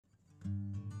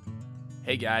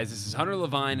Hey guys, this is Hunter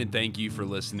Levine, and thank you for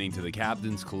listening to the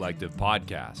Captain's Collective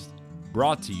podcast.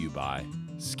 Brought to you by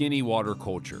Skinny Water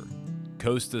Culture,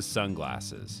 Costa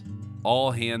Sunglasses, All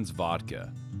Hands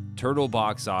Vodka, Turtle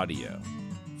Box Audio,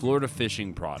 Florida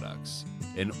Fishing Products,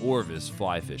 and Orvis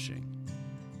Fly Fishing.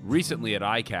 Recently at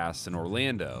ICAST in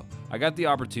Orlando, I got the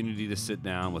opportunity to sit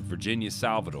down with Virginia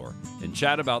Salvador and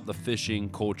chat about the fishing,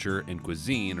 culture, and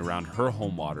cuisine around her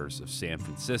home waters of San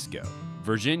Francisco.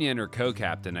 Virginia and her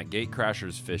co-captain at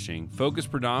Gatecrashers Fishing focus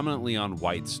predominantly on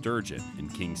white sturgeon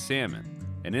and king salmon.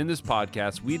 And in this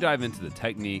podcast, we dive into the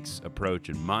techniques, approach,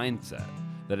 and mindset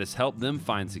that has helped them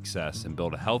find success and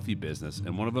build a healthy business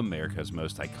in one of America's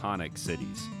most iconic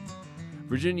cities.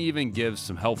 Virginia even gives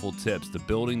some helpful tips to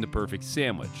building the perfect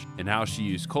sandwich and how she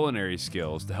used culinary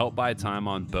skills to help buy time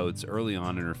on boats early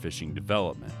on in her fishing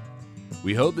development.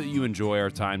 We hope that you enjoy our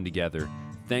time together.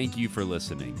 Thank you for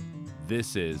listening.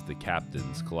 This is the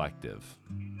Captain's Collective.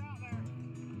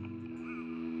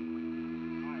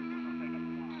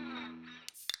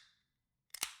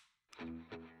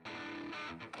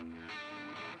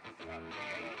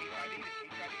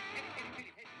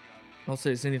 I'll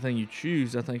say it's anything you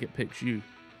choose, I think it picks you.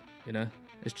 You know,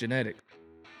 it's genetic.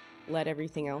 Let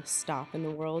everything else stop in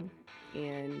the world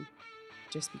and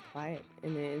just be quiet.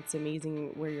 And it's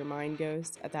amazing where your mind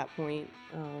goes at that point,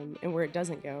 and where it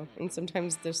doesn't go. And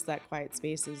sometimes just that quiet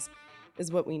space is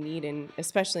what we need, and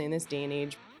especially in this day and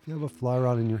age. If you have a fly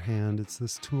rod in your hand, it's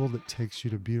this tool that takes you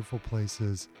to beautiful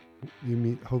places. You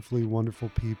meet hopefully wonderful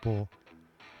people,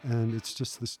 and it's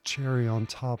just this cherry on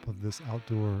top of this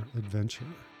outdoor adventure.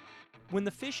 When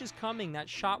the fish is coming, that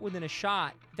shot within a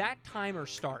shot, that timer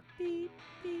starts. Beep,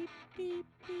 beep, beep,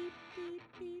 beep, beep,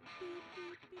 beep, beep,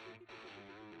 beep.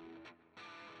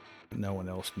 No one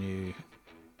else knew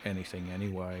anything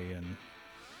anyway, and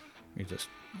you just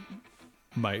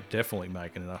definitely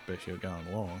making it up as you're going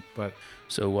along. But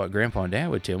so what Grandpa and Dad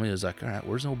would tell me is like, all right,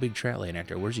 where's the old big trout laying out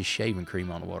there? Where's his shaving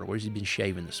cream on the water? Where's he been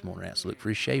shaving this morning at? So look for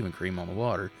his shaving cream on the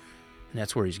water, and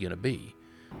that's where he's going to be.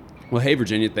 Well, hey,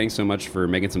 Virginia, thanks so much for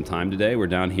making some time today. We're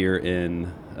down here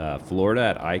in Florida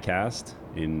at ICAST,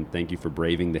 and thank you for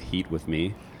braving the heat with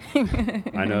me.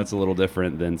 I know it's a little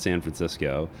different than San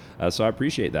Francisco, so I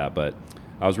appreciate that, but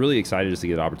I was really excited just to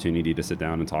get an opportunity to sit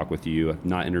down and talk with you. I've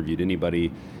not interviewed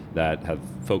anybody that have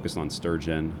focused on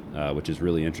sturgeon, which is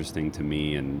really interesting to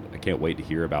me, and I can't wait to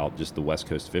hear about just the West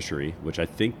Coast fishery, which I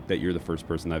think that you're the first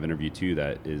person I've interviewed too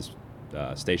that is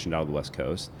stationed out of the West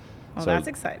Coast. Well, So, that's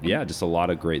exciting. Yeah, just a lot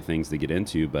of great things to get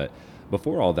into. But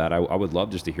before all that, I would love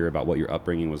just to hear about what your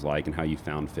upbringing was like and how you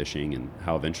found fishing and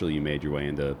how eventually you made your way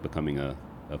into becoming a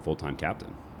full-time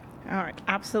captain. All right,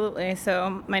 absolutely.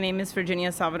 So my name is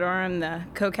Virginia Salvador. I'm the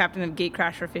co-captain of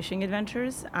Gatecrasher Fishing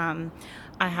Adventures. I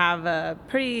have a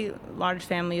pretty large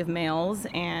family of males,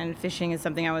 and fishing is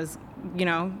something I was,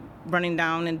 running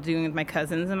down and doing with my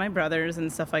cousins and my brothers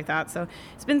and stuff like that. So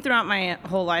it's been throughout my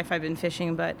whole life I've been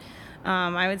fishing, but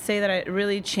I would say that it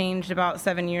really changed about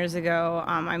 7 years ago.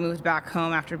 I moved back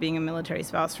home after being a military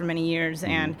spouse for many years,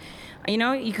 and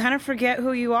you kind of forget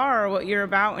who you are or what you're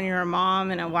about when you're a mom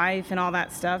and a wife and all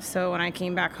that stuff. So when I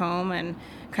came back home and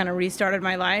kind of restarted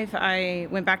my life, I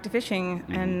went back to fishing,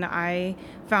 and I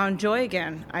found joy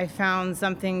again. I found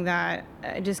something that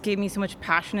just gave me so much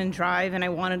passion and drive, and I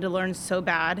wanted to learn so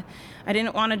bad. I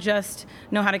didn't want to just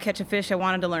know how to catch a fish. I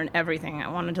wanted to learn everything. I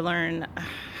wanted to learn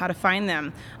how to find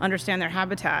them, understand their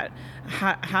habitat,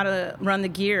 how to run the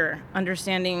gear,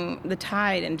 understanding the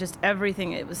tide, and just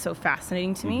everything. It was so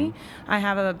fascinating to me. I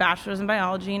have a bachelor's in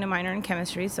biology and a minor in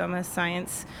chemistry, so I'm a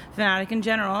science fanatic in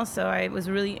general. So I was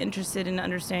really interested in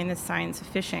understanding the science of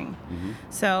fishing.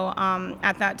 So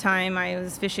at that time, I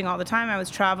was fishing all the time. I was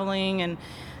traveling and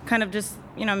kind of just,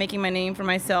 making my name for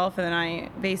myself. And then I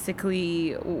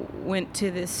basically went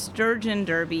to this sturgeon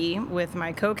derby with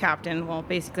my co-captain. Well,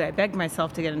 basically, I begged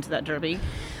myself to get into that derby.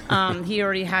 He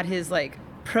already had his,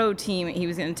 pro team he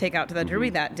was going to take out to the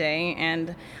derby that day.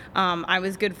 And I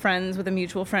was good friends with a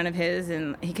mutual friend of his,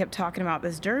 and he kept talking about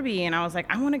this derby. And I was like,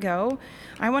 I want to go.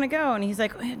 And he's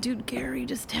like, dude, Gary,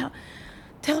 just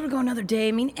tell her to go another day.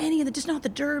 I mean, just not the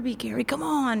derby, Gary. Come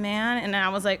on, man. And I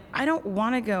was like, I don't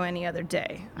want to go any other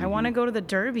day. I want to go to the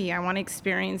derby. I want to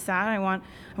experience that. I want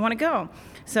to go.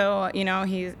 So,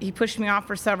 he pushed me off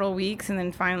for several weeks, and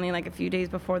then finally, a few days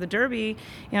before the derby,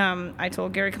 I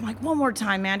told Gary, come one more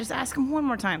time, man. Just ask him one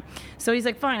more time. So he's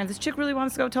like, fine. If this chick really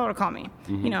wants to go, tell her to call me.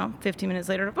 15 minutes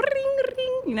later,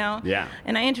 Yeah.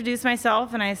 And I introduce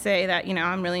myself, and I say that,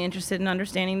 I'm really interested in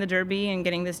understanding the derby and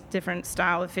getting this different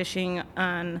style of fishing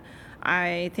on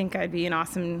I think I'd be an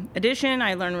awesome addition.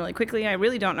 I learn really quickly. I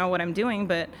really don't know what I'm doing,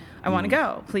 but I want to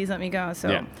go. Please let me go. So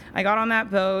Yeah. I got on that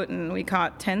boat, and we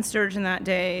caught 10 sturgeon that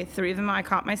day. 3 of them I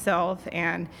caught myself,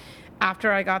 and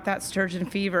after I got that sturgeon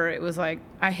fever, it was like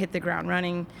I hit the ground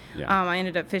running. Yeah. I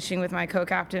ended up fishing with my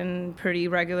co-captain pretty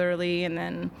regularly, and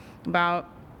then about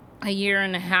a year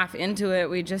and a half into it,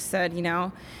 we just said,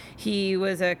 he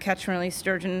was a catch and release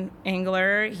sturgeon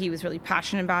angler. He was really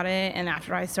passionate about it. And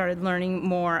after I started learning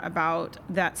more about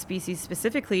that species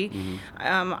specifically,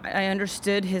 I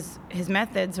understood his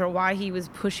methods, or why he was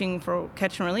pushing for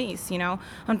catch and release.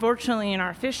 Unfortunately, in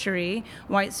our fishery,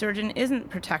 white sturgeon isn't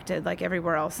protected like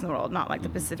everywhere else in the world, not like the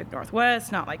Pacific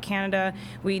Northwest, not like Canada.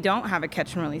 We don't have a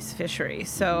catch and release fishery.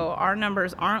 So our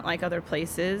numbers aren't like other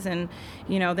places, and,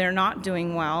 they're not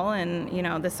doing well. And,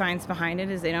 the science behind it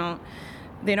is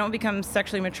they don't become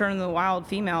sexually mature in the wild,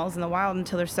 females in the wild,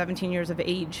 until they're 17 years of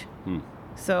age.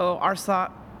 So our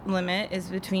slot limit is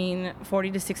between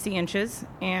 40 to 60 inches,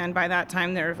 and by that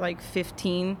time they're like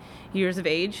 15 years of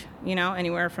age,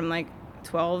 anywhere from like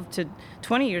 12 to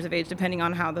 20 years of age, depending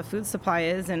on how the food supply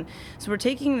is. And so we're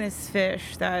taking this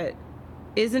fish that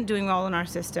isn't doing well in our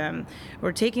system.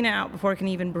 We're taking it out before it can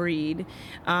even breed.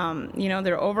 There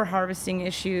are over harvesting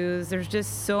issues. There's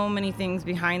just so many things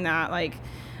behind that. Like,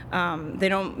 they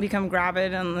don't become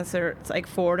gravid unless it's like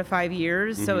 4 to 5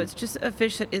 years. So it's just a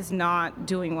fish that is not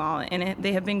doing well. And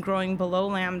they have been growing below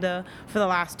lambda for the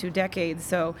last 2 decades.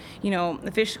 So,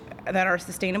 the fish that are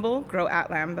sustainable grow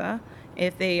at lambda.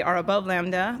 If they are above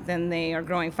lambda, then they are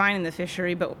growing fine in the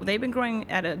fishery, but they've been growing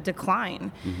at a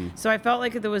decline. So I felt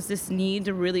like there was this need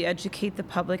to really educate the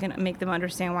public and make them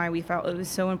understand why we felt it was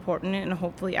so important, and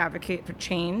hopefully advocate for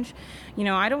change.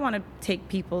 I don't want to take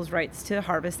people's rights to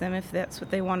harvest them if that's what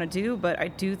they want to do, but I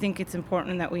do think it's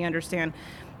important that we understand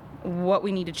what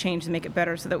we need to change to make it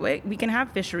better, so that we can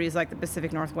have fisheries like the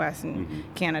Pacific Northwest and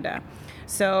Canada.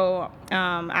 So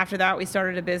after that, we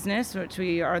started a business, which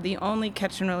we are the only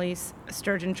catch and release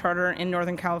sturgeon charter in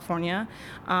Northern California.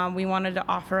 We wanted to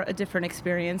offer a different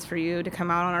experience for you to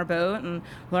come out on our boat and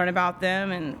learn about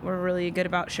them, and we're really good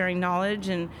about sharing knowledge,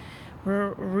 and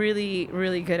we're really,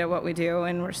 really good at what we do,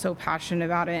 and we're so passionate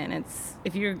about it. And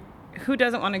who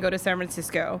doesn't want to go to San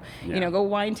Francisco, go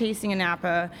wine tasting in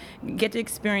Napa, get to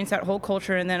experience that whole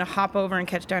culture, and then hop over and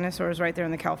catch dinosaurs right there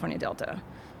in the California Delta?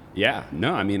 Yeah,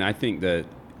 no, I mean, I think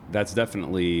that's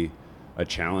definitely a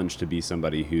challenge to be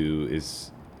somebody who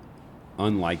is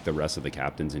unlike the rest of the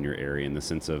captains in your area, in the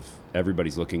sense of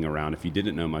everybody's looking around. If you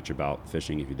didn't know much about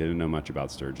fishing, if you didn't know much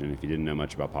about sturgeon, if you didn't know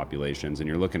much about populations, and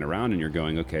you're looking around and you're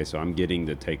going, okay, so I'm getting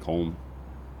to take home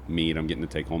meat, I'm getting to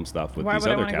take home stuff with these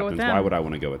other captains. Why would I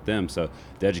want to go with them? So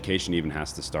the education even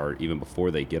has to start even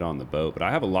before they get on the boat. But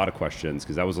I have a lot of questions,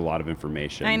 because that was a lot of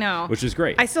information. I know, which is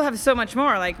great. I still have so much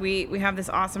more. Like we have this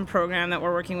awesome program that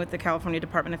we're working with the California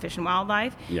Department of Fish and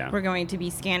Wildlife. We're going to be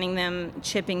scanning them,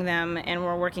 chipping them, and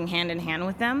we're working hand in hand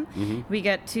with them. We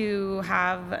get to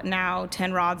have now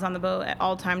 10 rods on the boat at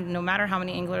all times, no matter how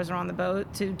many anglers are on the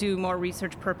boat, to do more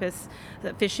research purpose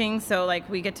fishing. So like,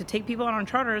 we get to take people on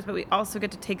charters, but we also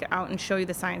get to take out and show you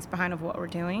the science behind of what we're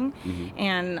doing.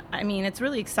 And I mean, it's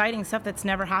really exciting stuff that's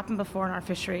never happened before in our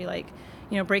fishery, like,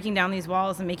 breaking down these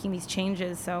walls and making these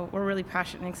changes. So we're really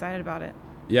passionate and excited about it.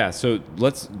 Yeah, so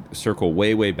let's circle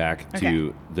way back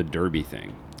to the Derby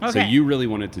thing. So you really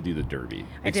wanted to do the Derby.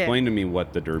 Explain to me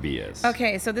what the Derby is.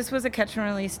 Okay, so this was a catch and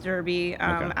release Derby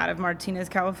out of Martinez,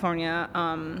 California.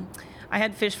 I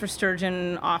had fished for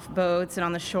sturgeon off boats and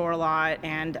on the shore a lot,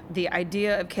 and the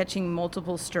idea of catching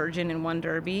multiple sturgeon in one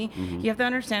derby, you have to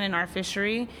understand, in our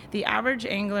fishery, the average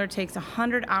angler takes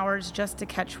 100 hours just to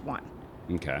catch one.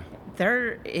 Okay.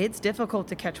 It's difficult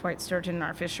to catch white sturgeon in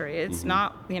our fishery. It's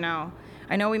not,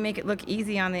 I know we make it look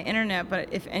easy on the internet, but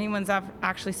if anyone's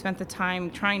actually spent the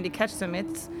time trying to catch them,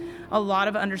 it's a lot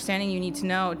of understanding you need to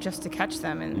know just to catch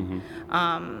them.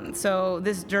 And so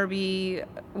this derby,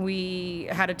 we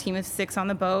had a team of 6 on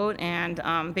the boat,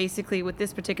 and basically with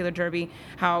this particular derby,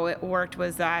 how it worked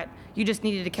was that you just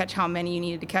needed to catch how many you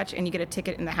needed to catch, and you get a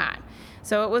ticket in the hat.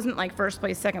 So it wasn't like first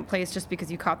place, second place just because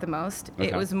you caught the most.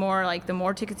 It was more like the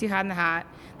more tickets you had in the hat,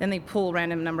 then they pull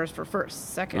random numbers for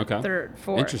first, second, third,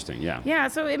 fourth. Interesting, yeah. Yeah,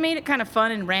 so it made it kind of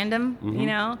fun and random,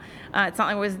 It's not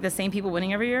like it was the same people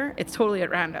winning every year. It's totally at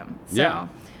random. So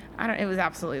it was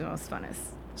absolutely the most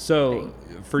funnest. So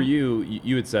for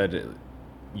you had said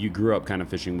you grew up kind of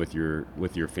fishing with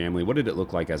your family. What did it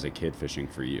look like as a kid fishing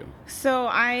for you? So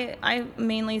I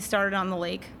mainly started on the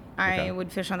lake. I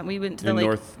would fish we went to the lake.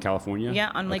 North California?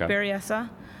 Yeah, on Lake Berryessa.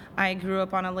 I grew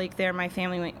up on a lake there. My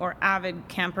family were avid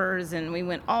campers, and we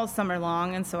went all summer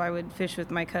long. And so I would fish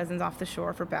with my cousins off the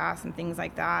shore for bass and things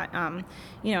like that,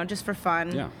 just for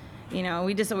fun. Yeah.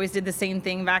 We just always did the same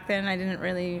thing back then. I didn't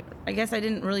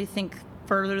really think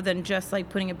further than just like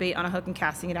putting a bait on a hook and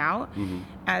casting it out.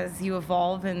 As you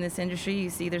evolve in this industry, you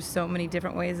see there's so many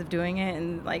different ways of doing it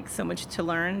and like so much to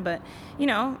learn. But,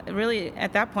 really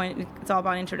at that point, it's all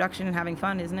about introduction and having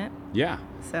fun, isn't it? Yeah.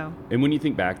 So. And when you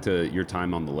think back to your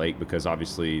time on the lake, because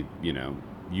obviously,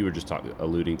 you were just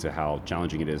alluding to how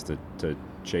challenging it is to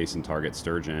chase and target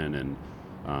sturgeon and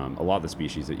a lot of the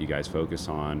species that you guys focus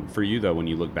on. For you, though, when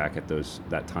you look back at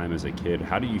that time as a kid,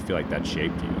 how do you feel like that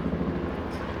shaped you?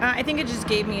 I think it just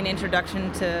gave me an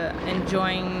introduction to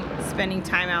enjoying spending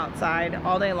time outside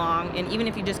all day long. And even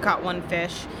if you just caught one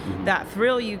fish, that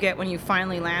thrill you get when you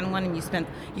finally land one and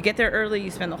you get there early,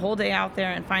 you spend the whole day out there,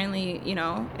 and finally,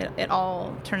 it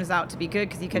all turns out to be good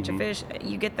because you catch a fish.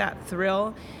 You get that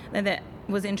thrill that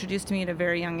was introduced to me at a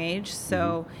very young age.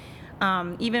 So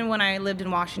even when I lived in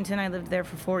Washington, I lived there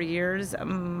for 4 years.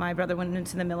 My brother went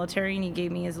into the military, and he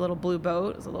gave me his little blue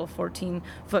boat. It was a little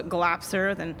 14-foot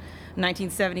Galapser, then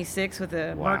 1976 with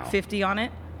a Mark 50 on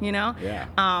it. Yeah.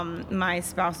 My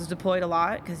spouse was deployed a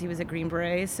lot because he was a Green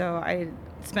Beret, so I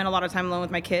spent a lot of time alone with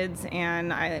my kids,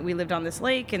 and we lived on this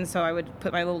lake, and so I would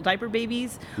put my little diaper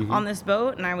babies on this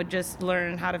boat, and I would just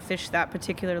learn how to fish that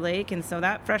particular lake. And so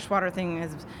that freshwater thing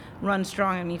has run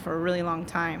strong in me for a really long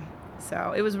time.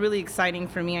 So it was really exciting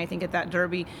for me, I think, at that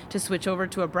Derby to switch over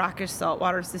to a brackish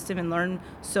saltwater system and learn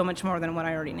so much more than what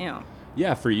I already knew.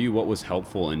 Yeah, for you, what was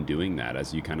helpful in doing that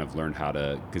as you kind of learned how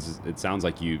to, because it sounds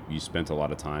like you spent a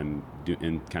lot of time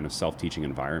in kind of self-teaching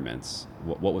environments.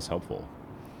 What was helpful?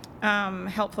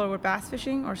 Helpful with bass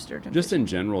fishing or sturgeon just fishing? In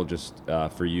general, just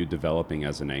for you developing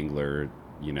as an angler,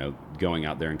 going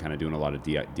out there and kind of doing a lot of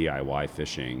DIY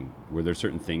fishing. Were there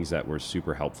certain things that were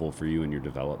super helpful for you in your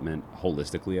development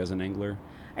holistically as an angler?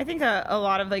 I think a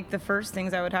lot of like the first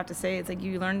things I would have to say, it's like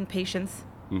you learn patience.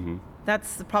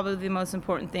 That's probably the most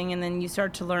important thing. And then you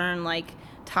start to learn like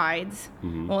tides.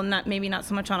 Well, maybe not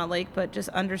so much on a lake, but just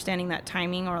understanding that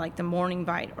timing, or like the morning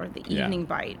bite or the evening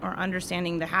bite, or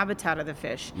understanding the habitat of the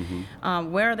fish.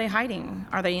 Where are they hiding?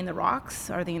 Are they in the rocks?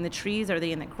 Are they in the trees? Are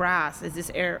they in the grass? Is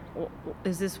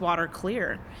this water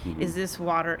clear? Is this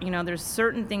water, there's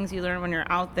certain things you learn when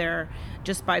you're out there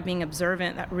just by being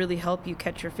observant that really help you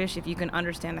catch your fish if you can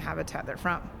understand the habitat they're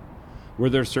from. Were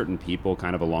there certain people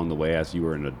kind of along the way as you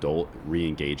were an adult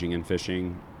re-engaging in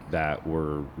fishing that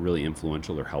were really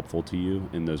influential or helpful to you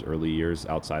in those early years,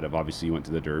 outside of, obviously you went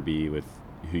to the Derby with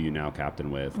who you now captain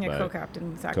with? Yeah,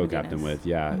 co-captain, Zach co-captain McGinnis. with,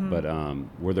 yeah. But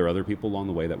were there other people along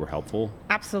the way that were helpful?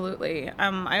 Absolutely.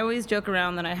 I always joke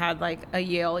around that I had like a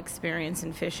Yale experience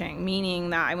in fishing, meaning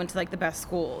that I went to like the best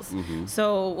schools.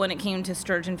 So when it came to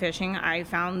sturgeon fishing, I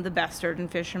found the best sturgeon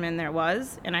fisherman there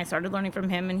was, and I started learning from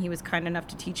him, and he was kind enough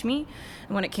to teach me.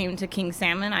 And when it came to king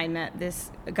salmon, I met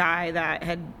this guy that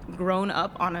had grown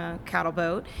up on a cattle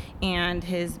boat, and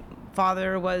his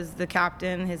father was the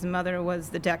captain, his mother was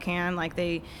the deckhand.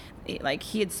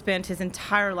 He had spent his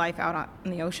entire life out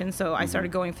on the ocean, so I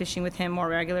started going fishing with him more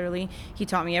regularly. He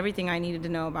taught me everything I needed to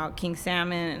know about king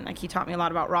salmon, and he taught me a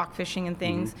lot about rock fishing and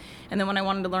things. And then when I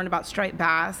wanted to learn about striped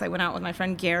bass, I went out with my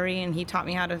friend Gary, and he taught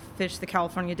me how to fish the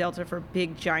California Delta for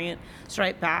big, giant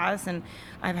striped bass. And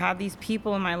I've had these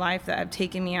people in my life that have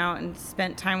taken me out and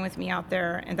spent time with me out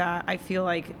there, and that I feel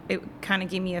like it kind of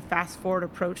gave me a fast-forward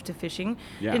approach to fishing.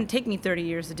 Yeah. It didn't take me 30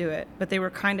 years to do it, but they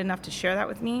were kind enough to share that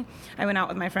with me. I went out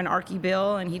with my friend Arky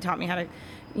Bill, and he taught me how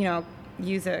to,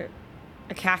 use a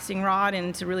casting rod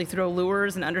and to really throw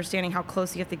lures, and understanding how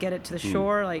close you have to get it to the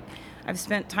shore. Like, I've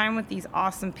spent time with these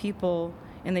awesome people,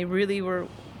 and they really were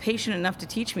patient enough to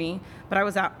teach me, but I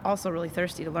was also really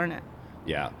thirsty to learn it.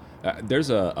 Yeah. There's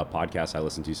a podcast I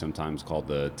listen to sometimes called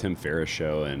the Tim Ferriss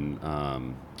Show, and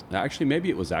actually maybe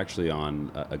it was actually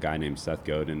on a guy named Seth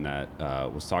Godin that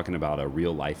was talking about a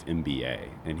real life MBA,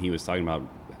 and he was talking about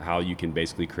how you can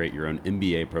basically create your own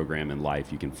MBA program in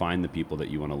life. You can find the people that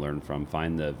you want to learn from,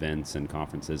 find the events and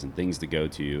conferences and things to go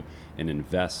to, and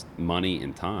invest money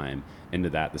and time into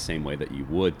that the same way that you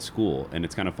would school. And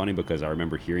it's kind of funny because I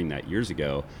remember hearing that years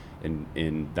ago,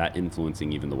 and that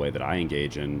influencing even the way that I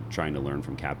engage in trying to learn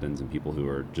from captains and people who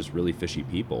are just really fishy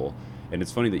people. And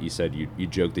it's funny that you said you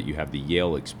joked that you have the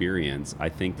Yale experience. I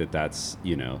think that's,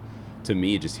 to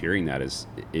me, just hearing that is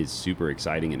super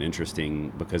exciting and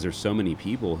interesting, because there's so many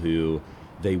people who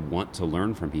they want to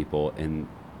learn from people, and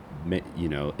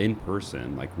in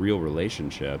person, like real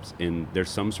relationships, and there's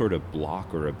some sort of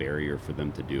block or a barrier for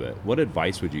them to do it. What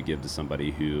advice would you give to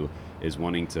somebody who is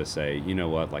wanting to say, you know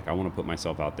what, like I want to put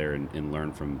myself out there and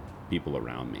learn from people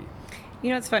around me? You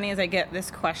know, what's funny is I get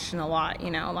this question a lot.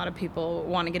 A lot of people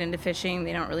want to get into fishing.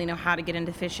 They don't really know how to get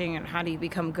into fishing and how do you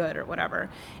become good or whatever.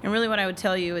 And really what I would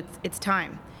tell you, it's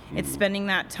time. It's spending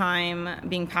that time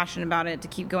being passionate about it to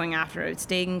keep going after it,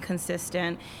 staying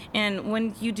consistent. And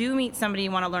when you do meet somebody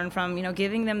you want to learn from,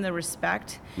 giving them the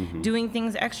respect, doing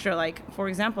things extra. Like, for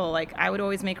example, like I would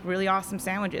always make really awesome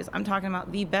sandwiches. I'm talking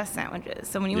about the best sandwiches.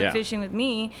 So when you went fishing with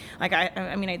me, like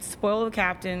I'd spoil the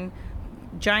captain,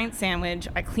 giant sandwich.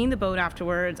 I clean the boat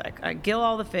afterwards. I gill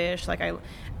all the fish. Like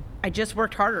I just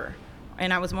worked harder,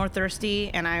 and I was more thirsty,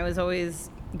 and I was always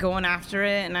going after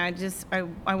it, and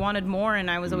I wanted more,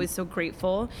 and I was always so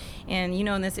grateful. And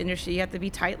in this industry you have to be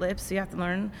tight-lipped, so you have to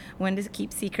learn when to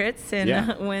keep secrets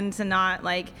and when to not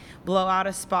like blow out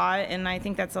a spot. And I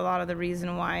think that's a lot of the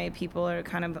reason why people are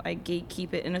kind of like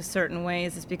gatekeep it in a certain way,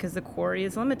 is because the quarry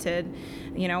is limited.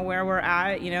 Where we're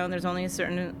at, there's only a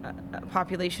certain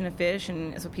population of fish,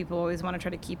 and so people always want to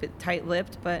try to keep it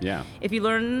tight-lipped. But if you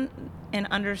learn and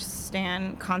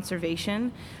understand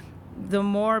conservation, the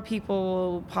more people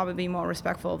will probably be more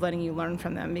respectful of letting you learn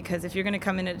from them. Because if you're going to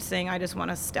come in and saying, I just want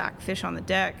to stack fish on the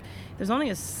deck, there's only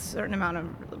a certain amount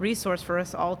of resource for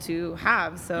us all to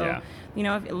have. So, if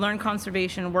you learn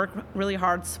conservation, work really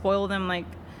hard, spoil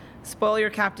your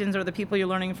captains or the people you're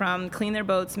learning from, clean their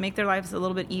boats, make their lives a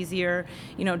little bit easier.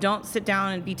 Don't sit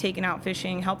down and be taken out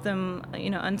fishing. Help them,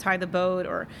 untie the boat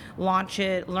or launch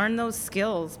it. Learn those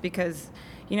skills, because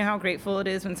you know how grateful it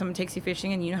is when someone takes you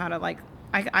fishing and you know how to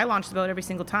I launch the boat every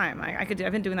single time. I've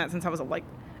been doing that since I was a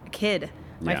kid.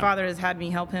 My father has had me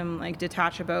help him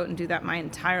detach a boat and do that my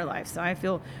entire life. So I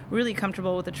feel really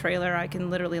comfortable with the trailer. I can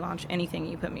literally launch anything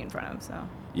you put me in front of. So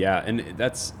and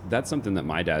that's something that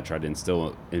my dad tried to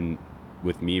instill in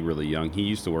with me really young. He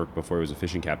used to work, before he was a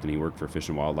fishing captain, he worked for Fish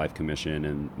and Wildlife Commission,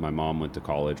 and my mom went to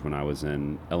college when I was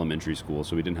in elementary school,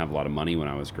 so we didn't have a lot of money when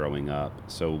I was growing up.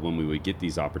 So when we would get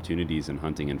these opportunities in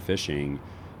hunting and fishing,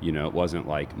 it wasn't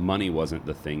like money wasn't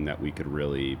the thing that we could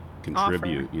really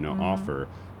contribute, offer.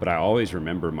 But I always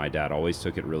remember my dad always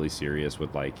took it really serious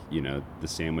with the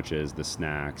sandwiches, the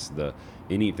snacks,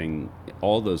 anything,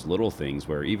 all those little things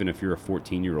where even if you're a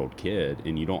 14-year-old kid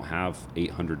and you don't have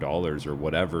 $800 or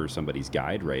whatever somebody's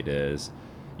guide rate is,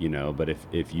 but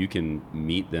if you can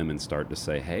meet them and start to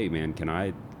say, hey man,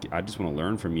 I just want to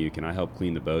learn from you. Can I help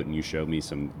clean the boat and you show me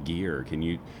some gear? Can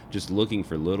you just looking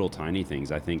for little tiny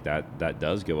things? I think that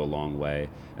does go a long way.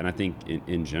 And I think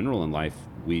in general in life,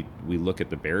 we look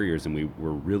at the barriers and we're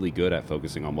really good at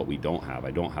focusing on what we don't have. I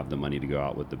don't have the money to go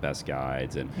out with the best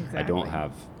guides, and I don't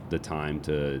have the time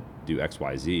to do X,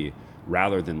 Y, Z,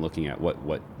 rather than looking at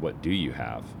what do you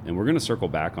have. And we're going to circle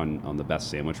back on the best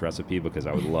sandwich recipe, because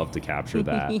I would love to capture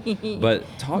that. But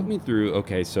talk me through,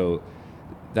 okay, so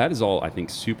that is all, I think,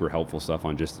 super helpful stuff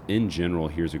on just in general,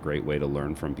 here's a great way to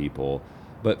learn from people.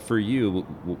 But for you,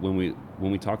 when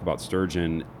we talk about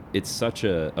sturgeon, it's such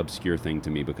a obscure thing to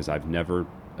me, because I've never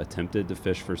attempted to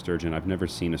fish for sturgeon. I've never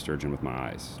seen a sturgeon with my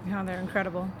eyes. Yeah, they're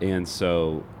incredible. And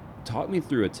so talk me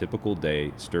through a typical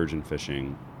day sturgeon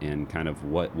fishing and kind of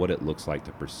what it looks like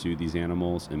to pursue these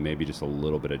animals, and maybe just a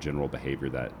little bit of general behavior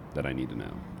that I need to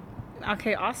know.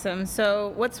 Okay, awesome.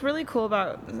 So what's really cool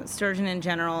about sturgeon in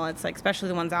general, it's especially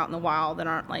the ones out in the wild that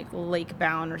aren't lake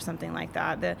bound or something like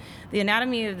that. The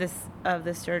anatomy of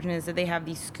the sturgeon is that they have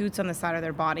these scutes on the side of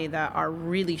their body that are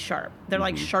really sharp. They're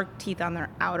like shark teeth on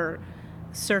their outer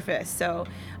surface. So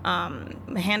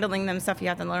handling them stuff, you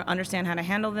have to understand how to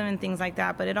handle them and things like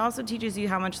that. But it also teaches you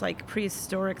how much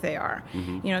prehistoric they are.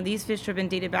 These fish have been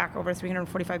dated back over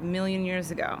 345 million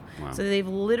years ago. Wow. So they've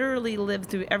literally lived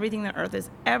through everything the earth has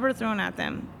ever thrown at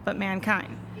them but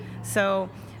mankind. So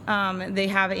they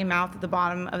have a mouth at the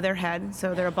bottom of their head,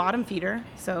 so they're a bottom feeder.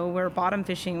 So we're bottom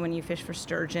fishing when you fish for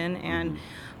sturgeon. And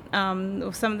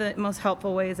some of the most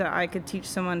helpful ways that I could teach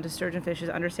someone to sturgeon fish is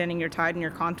understanding your tide and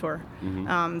your contour.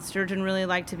 Sturgeon really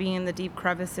like to be in the deep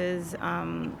crevices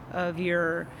of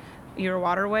your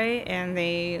waterway, and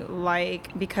they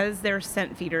because they're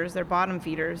scent feeders, they're bottom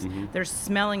feeders, they're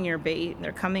smelling your bait,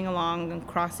 they're coming along and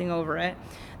crossing over it.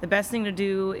 The best thing to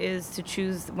do is to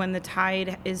choose when the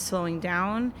tide is slowing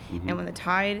down and when the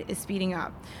tide is speeding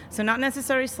up. So not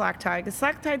necessarily slack tide, because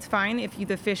slack tide's fine if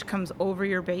the fish comes over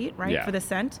your bait, right, for the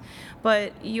scent.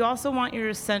 But you also want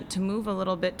your scent to move a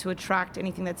little bit to attract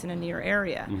anything that's in a near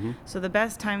area. So the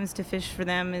best times to fish for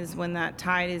them is when that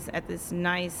tide is at this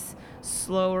nice,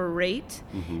 slower rate.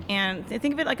 And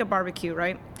think of it like a barbecue,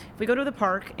 right? If we go to the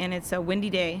park and it's a windy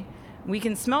day, We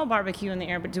can smell barbecue in the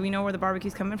air, but do we know where the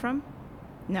barbecue's coming from?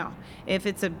 No. If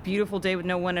it's a beautiful day with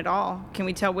no wind at all, can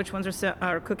we tell which ones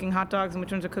are cooking hot dogs and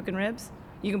which ones are cooking ribs?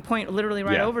 You can point literally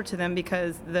right over to them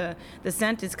because the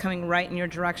scent is coming right in your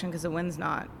direction because the wind's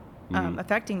not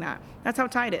affecting that. That's how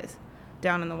tide is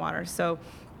down in the water. So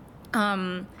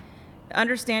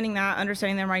understanding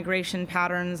their migration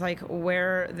patterns, like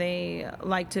where they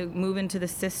like to move into the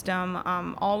system,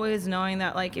 always knowing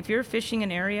that, like, if you're fishing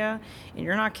an area and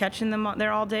you're not catching them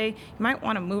there all day, you might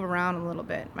want to move around a little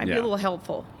bit. Might be a little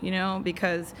helpful,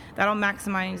 because that'll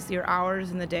maximize your hours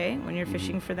in the day when you're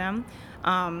fishing for them.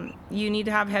 You need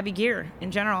to have heavy gear in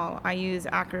general. I use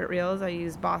Accurate reels. I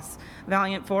use Boss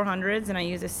Valiant 400s, and I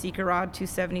use a Seeker rod,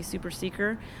 270 Super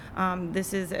Seeker.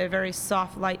 This is a very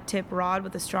soft, light tip rod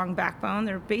with a strong backbone.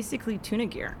 They're basically tuna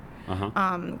gear.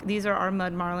 These are our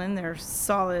mud marlin. They're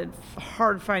solid,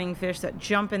 hard-fighting fish that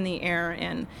jump in the air,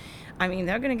 and I mean,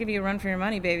 they're going to give you a run for your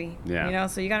money, baby. Yeah.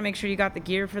 So you got to make sure you got the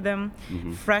gear for them.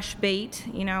 Fresh bait,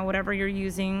 whatever you're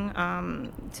using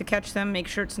to catch them, make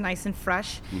sure it's nice and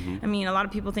fresh. I mean, a lot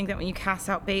of people think that when you cast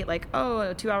out bait, like,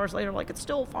 2 hours later, like, it's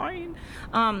still fine.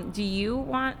 Do you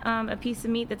want a piece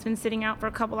of meat that's been sitting out for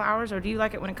a couple hours, or do you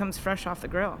like it when it comes fresh off the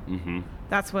grill?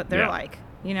 That's what they're like.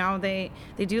 They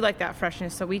do like that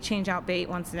freshness. So we change out bait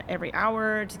once every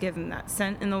hour to give them that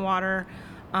scent in the water.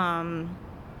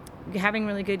 Having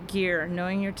really good gear,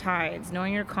 knowing your tides,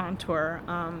 knowing your contour,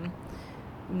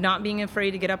 not being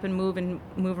afraid to get up and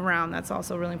move around. That's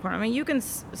also really important. I mean, you can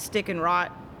stick and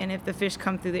rot, and if the fish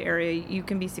come through the area, you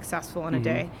can be successful in a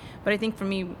day. But I think for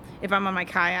me, if I'm on my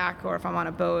kayak or if I'm on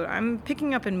a boat, I'm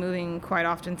picking up and moving quite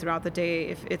often throughout the day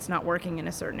if it's not working in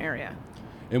a certain area.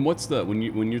 And what's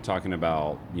when you're talking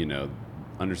about,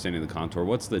 understanding the contour,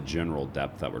 what's the general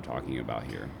depth that we're talking about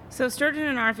here? So sturgeon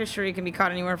in our fishery can be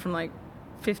caught anywhere from like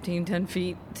 10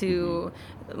 feet to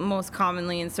most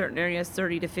commonly in certain areas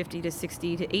 30 to 50 to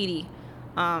 60 to 80.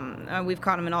 We've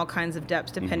caught them in all kinds of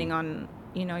depths depending on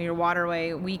your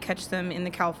waterway. We catch them in the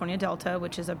California Delta,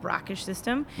 which is a brackish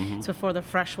system. So for the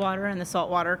freshwater and the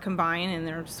saltwater combine, and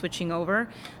they're switching over.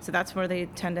 So that's where they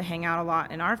tend to hang out a lot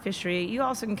in our fishery. You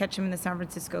also can catch them in the San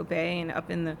Francisco Bay and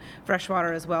up in the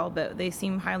freshwater as well, but they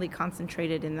seem highly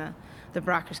concentrated in the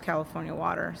brackish California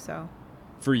water. So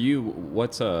for you,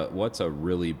 what's a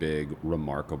really big,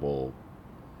 remarkable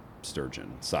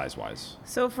sturgeon size-wise?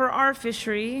 So for our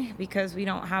fishery, because we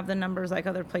don't have the numbers like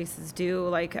other places do,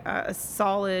 like a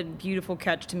solid, beautiful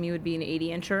catch to me would be an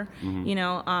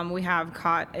 80-incher. We have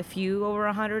caught a few over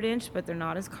 100-inch, but they're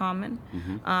not as common.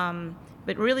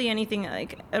 But really anything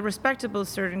like a respectable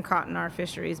sturgeon caught in our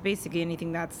fishery is basically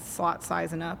anything that's slot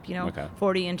size and up,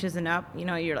 40 inches and up.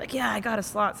 You're like, yeah, I got a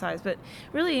slot size. But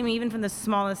really, I mean, even from the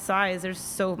smallest size, they're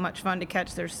so much fun to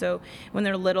catch. When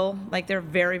they're little, like they're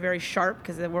very, very sharp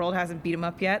because the world hasn't beat them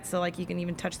up yet. So like you can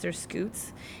even touch their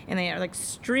scutes, and they are like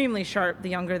extremely sharp the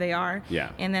younger they are.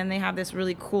 Yeah. And then they have this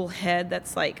really cool head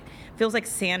that's like, feels like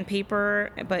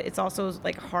sandpaper, but it's also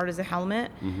like hard as a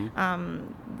helmet.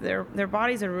 Their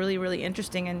bodies are really, really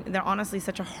interesting, and they're honestly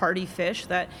such a hardy fish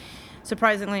that,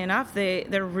 surprisingly enough,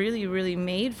 they're really, really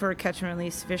made for a catch and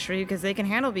release fishery because they can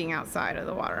handle being outside of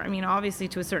the water. I mean, obviously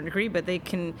to a certain degree, but they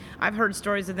can. I've heard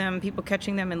stories of them, people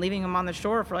catching them and leaving them on the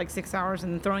shore for like 6 hours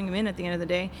and throwing them in at the end of the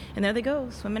day, and there they go,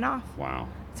 swimming off. Wow.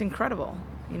 It's incredible.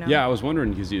 Yeah, I was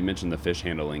wondering because you mentioned the fish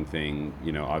handling thing.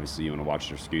 Obviously you want to watch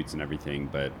their scutes and everything,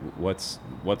 but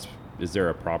is there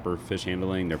a proper fish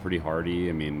handling? They're pretty hardy.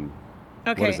 I mean,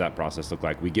 what does that process look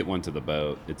like? We get one to the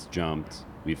boat, it's jumped,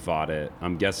 we fought it.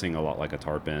 I'm guessing a lot like a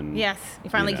tarpon. Yes, you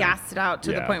finally gassed it out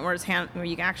to the point where where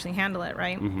you can actually handle it,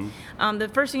 right? The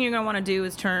first thing you're going to want to do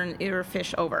is turn your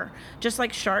fish over. Just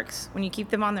like sharks, when you keep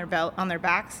them on their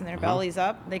backs and their bellies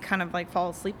up, they kind of like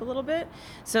fall asleep a little bit.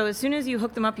 So as soon as you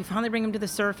hook them up, you finally bring them to the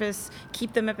surface,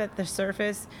 keep them up at the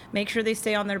surface, make sure they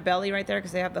stay on their belly right there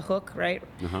because they have the hook, right?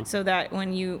 So that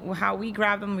how we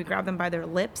grab them by their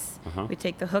lips. We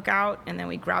take the hook out and then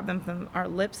we grab them from our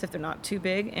lips if they're not too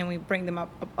big, and we bring them up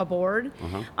aboard.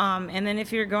 And then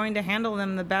if you're going to handle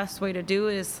them, the best way to do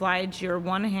it is slide your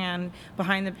one hand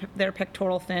behind their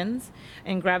pectoral fins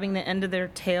and grabbing the end of their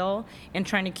tail and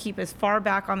trying to keep as far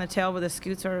back on the tail where the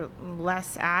scutes are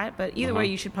less at. But either way,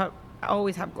 you should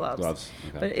always have gloves.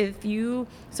 Okay.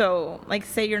 But like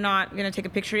say you're not going to take a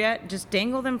picture yet, just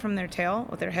dangle them from their tail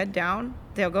with their head down.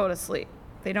 They'll go to sleep.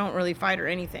 They don't really fight or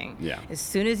anything. Yeah. As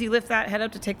soon as you lift that head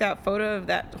up to take that photo of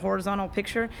that horizontal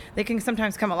picture, they can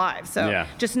sometimes come alive. So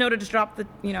just know to just drop the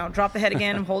head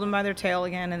again and hold them by their tail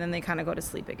again, and then they kind of go to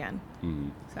sleep again.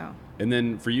 And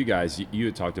then for you guys, you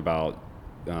had talked about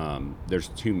there's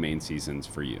 2 main seasons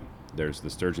for you. there's the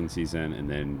sturgeon season, and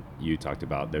then you talked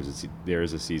about there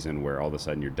is a season where all of a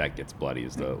sudden your deck gets bloody,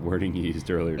 is the wording you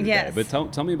used earlier today. Yes. But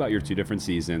tell me about your two different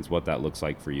seasons, what that looks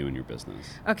like for you and your business.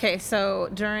 Okay, so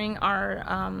during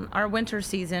our winter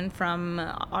season from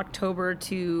October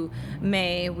to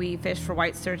May, we fish for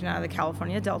white sturgeon out of the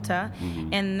California Delta,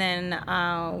 and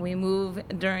then we move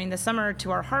during the summer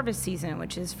to our harvest season,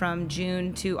 which is from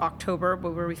June to October,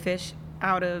 where we fish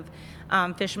out of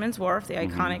Fisherman's Wharf, the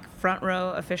iconic front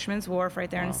row of Fisherman's Wharf right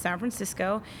there in San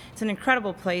Francisco. It's an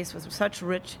incredible place with such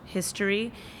rich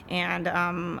history,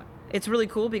 and it's really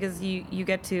cool because you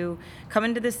get to come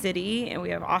into the city, and we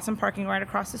have awesome parking right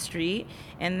across the street,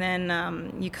 and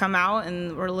then you come out,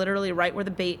 and we're literally right where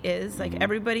the bait is. Like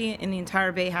everybody in the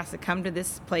entire bay has to come to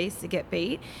this place to get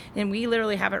bait, and we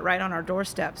literally have it right on our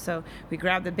doorstep. So we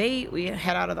grab the bait, we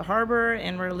head out of the harbor,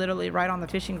 and we're literally right on the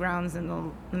fishing grounds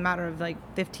in a matter of like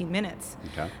 15 minutes.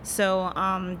 Okay. So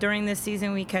during this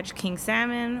season, we catch king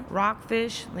salmon,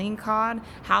 rockfish, lingcod,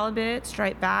 halibut,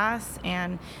 striped bass,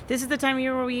 and this is the time of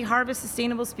year where we harvest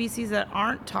sustainable species that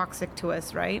aren't toxic to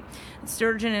us, right?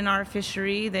 Sturgeon in our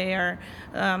fishery, they are,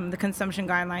 the consumption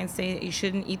guidelines say that you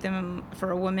shouldn't eat them for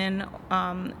a woman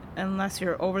unless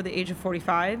you're over the age of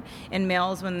 45, and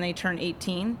males when they turn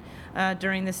 18.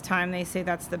 During this time, they say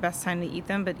that's the best time to eat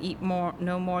them, but eat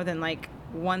no more than like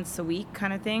once a week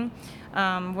kind of thing.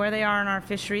 Where they are in our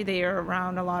fishery, they are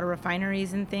around a lot of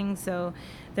refineries and things, so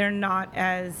they're not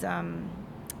as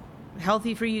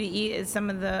healthy for you to eat as some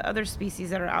of the other species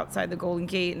that are outside the Golden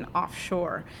Gate and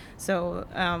offshore. So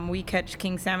we catch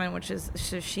king salmon, which is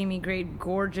sashimi grade,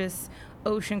 gorgeous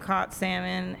ocean caught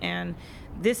salmon, and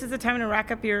this is the time to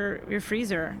rack up your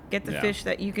freezer, get the fish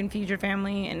that you can feed your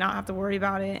family and not have to worry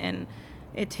about it, and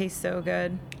it tastes so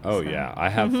good. Oh yeah, I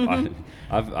have.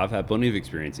 I've had plenty of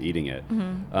experience eating it.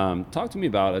 Talk to me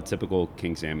about a typical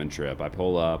king salmon trip. I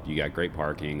pull up, you got great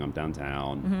parking. I'm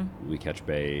downtown. We catch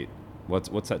bait.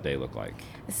 What's that day look like?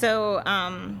 So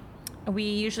we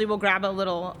usually will grab a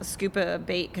little scoop of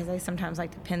bait because I sometimes like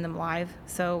to pin them live.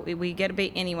 So we get a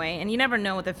bait anyway, and you never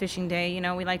know with a fishing day. You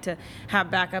know, we like to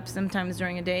have backups sometimes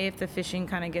during a day. If the fishing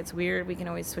kind of gets weird, we can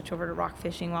always switch over to rock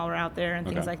fishing while we're out there and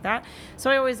things like that.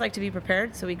 So I always like to be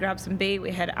prepared. So we grab some bait,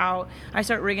 we head out. I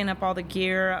start rigging up all the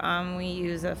gear. We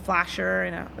use a flasher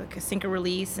and a sinker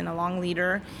release and a long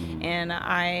leader. And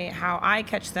how I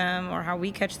catch them, or how we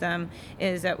catch them,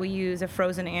 is that we use a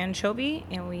frozen anchovy,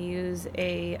 and we use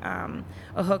a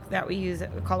hook that we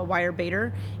call a wire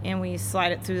baiter, and we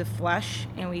slide it through the flesh,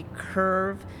 and we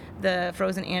curve the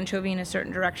frozen anchovy in a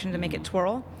certain direction to make it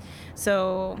twirl.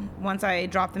 So once I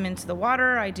drop them into the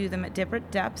water, I do them at different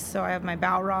depths. So I have my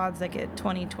bow rods like at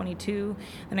 20, 22.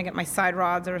 Then I get my side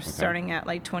rods that are starting at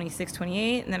like 26,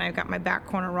 28. And then I've got my back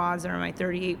corner rods that are my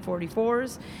 38,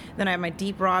 44s. Then I have my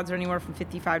deep rods that are anywhere from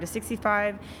 55 to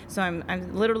 65. So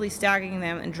I'm literally staggering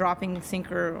them and dropping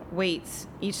sinker weights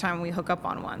each time we hook up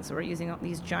on one. So we're using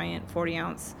these giant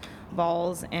 40-ounce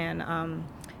balls, and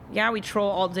we troll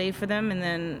all day for them, and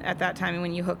then at that time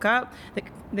when you hook up,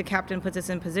 the captain puts us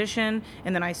in position,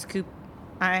 and then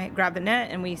I grab the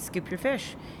net and we scoop your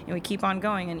fish, and we keep on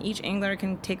going, and each angler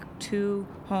can take 2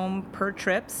 home per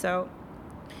trip, so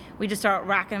we just start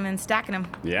racking them and stacking them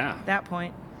at that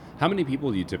point. How many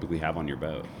people do you typically have on your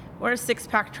boat? We're a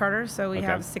 6-pack charter, so we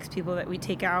have 6 people that we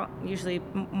take out. Usually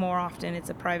more often it's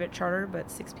a private charter,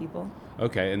 but 6 people.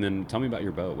 Okay, and then tell me about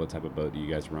your boat. What type of boat do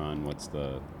you guys run? What's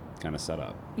the kind of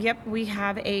setup? Yep, we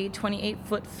have a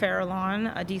 28-foot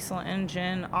Farallon, a diesel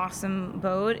engine, awesome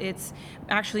boat. It's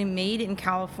actually made in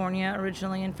California,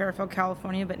 originally in Fairfield,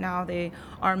 California, but now they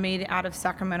are made out of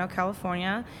Sacramento,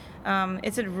 California.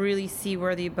 It's a really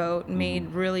seaworthy boat,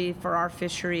 made really for our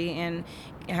fishery, and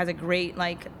it has a great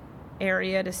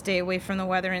area to stay away from the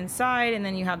weather inside, and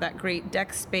then you have that great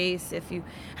deck space. If you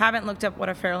haven't looked up what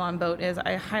a Farallon boat is,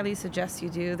 I highly suggest you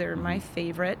do. They're my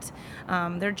favorite.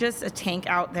 They're just a tank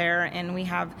out there, and we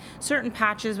have certain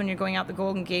patches when you're going out the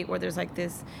Golden Gate where there's like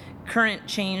this current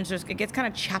change. It gets kind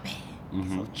of choppy. It's a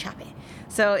little choppy.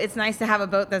 So it's nice to have a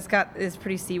boat is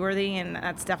pretty seaworthy, and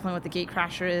that's definitely what the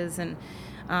Gatecrasher is. And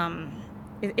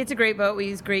it's a great boat. We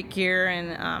use great gear,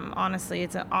 and honestly,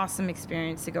 it's an awesome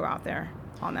experience to go out there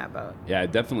on that boat. Yeah,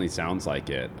 it definitely sounds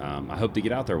like it. I hope to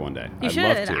get out there one day. I'd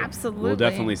love to. Absolutely. We'll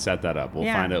definitely set that up.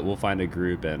 We'll find a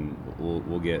group, and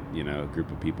we'll get a group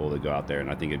of people to go out there,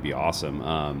 and I think it'd be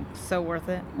awesome. So worth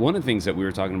it. One of the things that we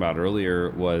were talking about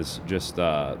earlier was just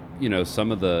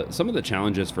some of the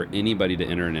challenges for anybody to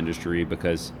enter an industry,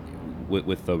 because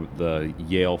with the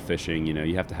Yale fishing,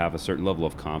 you have to have a certain level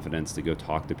of confidence to go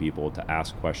talk to people, to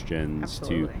ask questions,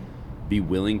 Absolutely. to be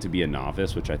willing to be a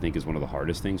novice, which I think is one of the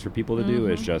hardest things for people to do,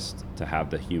 is just to have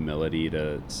the humility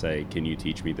to say, can you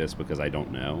teach me this because I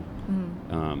don't know?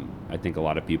 I think a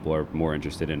lot of people are more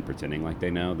interested in pretending like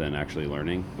they know than actually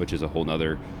learning, which is a whole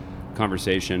nother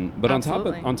conversation. But on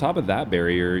top of that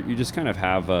barrier, you just kind of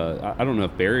have I don't know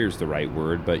if barrier is the right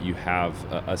word, but you have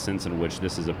a sense in which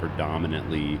this is a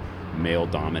predominantly male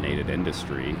dominated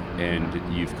industry,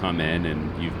 and you've come in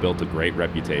and you've built a great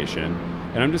reputation.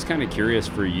 And I'm just kind of curious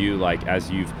for you, like,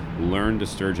 as you've learned to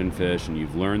sturgeon fish and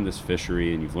you've learned this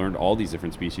fishery and you've learned all these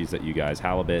different species that you guys,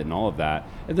 halibut and all of that,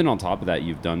 and then on top of that,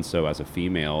 you've done so as a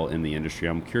female in the industry.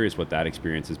 I'm curious what that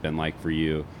experience has been like for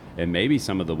you, and maybe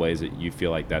some of the ways that you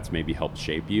feel like that's maybe helped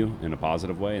shape you in a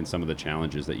positive way, and some of the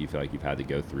challenges that you feel like you've had to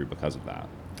go through because of that.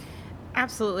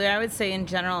 Absolutely. I would say in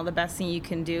general, the best thing you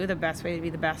can do, the best way to be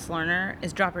the best learner,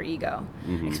 is drop your ego,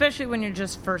 especially when you're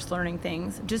just first learning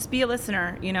things. Just be a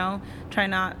listener, try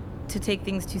not to take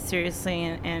things too seriously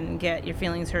and get your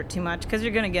feelings hurt too much, because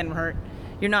you're going to get them hurt.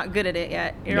 You're not good at it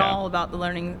yet. You're all about the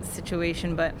learning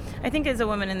situation. But I think as a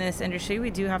woman in this industry, we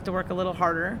do have to work a little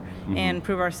harder and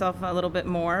prove ourselves a little bit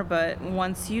more. But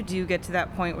once you do get to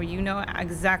that point where you know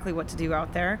exactly what to do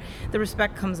out there, the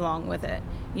respect comes along with it.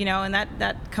 And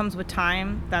that comes with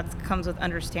time. That comes with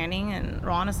understanding. And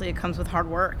honestly, it comes with hard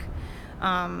work.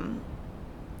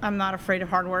 I'm not afraid of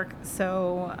hard work,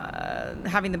 so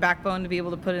having the backbone to be able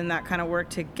to put in that kind of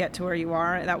work to get to where you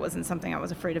are, that wasn't something I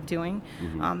was afraid of doing.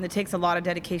 It takes a lot of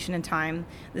dedication and time.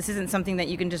 This isn't something that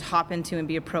you can just hop into and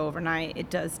be a pro overnight.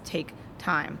 It does take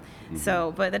time.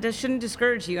 So, but that just shouldn't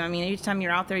discourage you. I mean, each time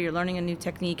you're out there, you're learning a new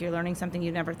technique, you're learning something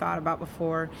you never thought about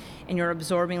before, and you're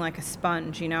absorbing like a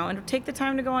sponge, and take the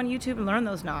time to go on YouTube and learn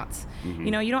those knots.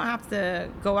 You don't have to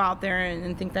go out there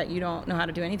and think that you don't know how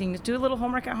to do anything. Just do a little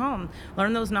homework at home,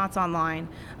 learn those knots online,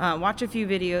 watch a few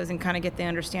videos and kind of get the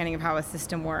understanding of how a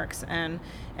system works, and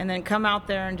then come out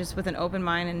there and just with an open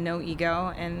mind and no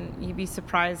ego, and you'd be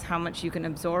surprised how much you can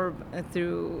absorb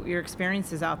through your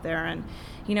experiences out there. And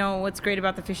what's great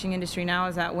about the fishing industry now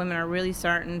is that women are really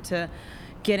starting to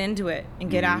get into it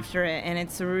and get after it, and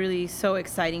it's really so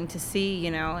exciting to see,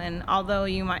 and although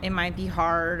it might be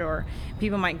hard, or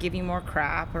people might give you more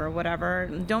crap or whatever,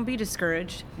 don't be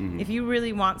discouraged. If you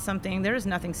really want something, there's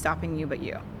nothing stopping you but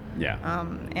you.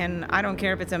 And I don't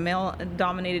care if it's a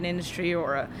male-dominated industry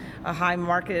or a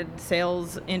high-market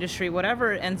sales industry,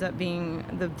 whatever it ends up being,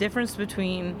 the difference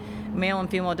between male and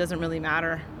female doesn't really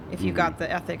matter if you've got the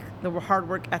ethic, the hard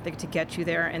work ethic to get you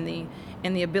there, and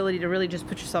the ability to really just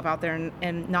put yourself out there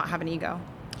and not have an ego.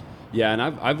 Yeah, and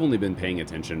I've only been paying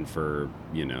attention for,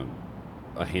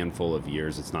 a handful of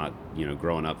years. It's not,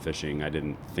 growing up fishing, I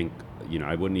didn't think,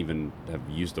 I wouldn't even have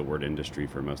used the word industry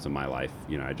for most of my life.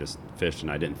 I just fished,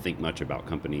 and I didn't think much about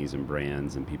companies and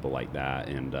brands and people like that.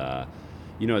 And,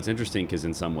 it's interesting because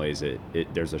in some ways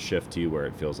there's a shift too, where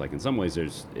it feels like in some ways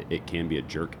it can be a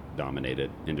jerk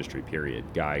dominated industry, period.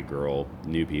 Guy, girl,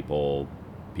 new people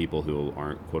who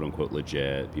aren't quote unquote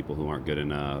legit, people who aren't good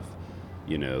enough,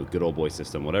 good old boy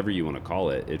system, whatever you want to call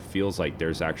it. It feels like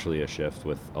there's actually a shift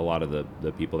with a lot of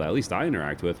the people that at least I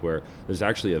interact with, where there's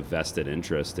actually a vested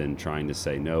interest in trying to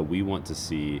say, no, we want to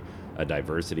see a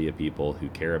diversity of people who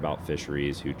care about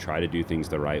fisheries, who try to do things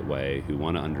the right way, who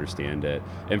want to understand it.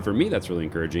 And for me, that's really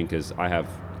encouraging, because I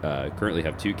currently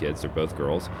have 2 kids. They're both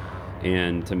girls.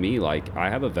 And to me, like, I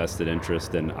have a vested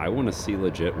interest, and I want to see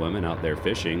legit women out there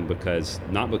fishing,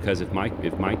 not because if my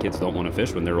kids don't want to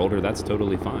fish when they're older, that's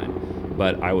totally fine.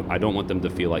 But I don't want them to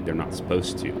feel like they're not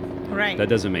supposed to. Right. That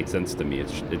doesn't make sense to me.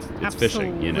 It's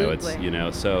fishing,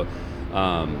 so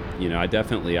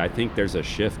I think there's a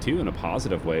shift too in a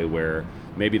positive way, where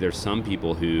maybe there's some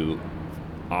people who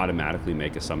automatically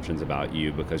make assumptions about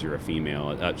you because you're a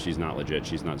female. She's not legit,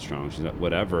 she's not strong, she's not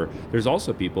whatever. There's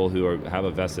also people who have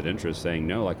a vested interest saying,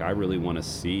 no, like, I really want to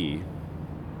see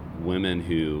women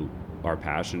who are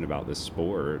passionate about this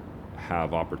sport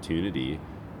have opportunity.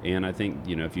 And I think,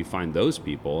 if you find those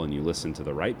people and you listen to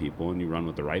the right people and you run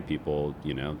with the right people,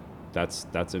 that's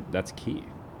key.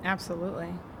 Absolutely.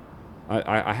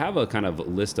 I have a kind of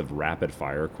list of rapid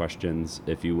fire questions,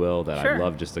 if you will, that I'd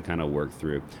love just to kind of work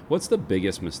through. What's the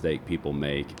biggest mistake people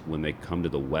make when they come to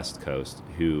the West Coast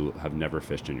who have never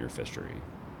fished in your fishery?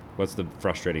 What's the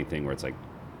frustrating thing where it's like,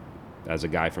 as a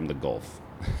guy from the Gulf,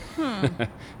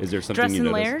 is there something Dress you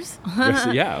in notice? layers.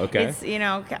 Yeah, okay. It's,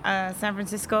 San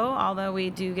Francisco, although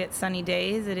we do get sunny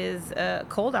days, it is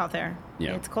cold out there.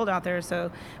 Yeah. It's cold out there,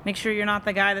 so make sure you're not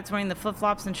the guy that's wearing the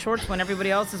flip-flops and shorts when everybody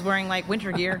else is wearing, like,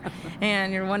 winter gear,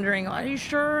 and you're wondering, are you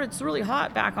sure it's really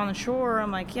hot back on the shore?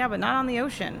 I'm like, yeah, but not on the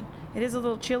ocean. It is a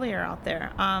little chillier out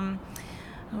there.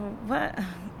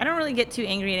 I don't really get too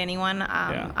angry at anyone.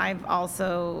 I've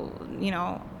also,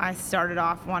 I started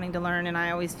off wanting to learn, and I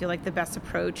always feel like the best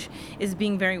approach is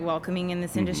being very welcoming in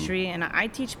this industry. And I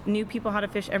teach new people how to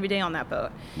fish every day on that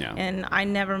boat. Yeah. And I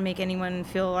never make anyone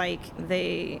feel like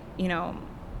they,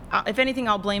 if anything,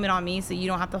 I'll blame it on me, so you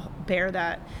don't have to bear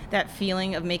that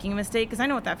feeling of making a mistake, because I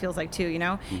know what that feels like too.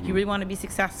 You really want to be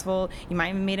successful. You might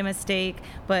have made a mistake,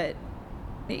 but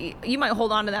you might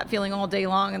hold on to that feeling all day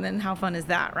long, and then how fun is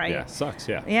that, right? Yeah, sucks.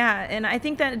 Yeah. Yeah, and I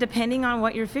think that depending on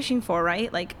what you're fishing for,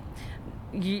 right? Like,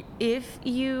 if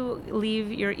you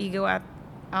leave your ego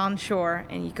on shore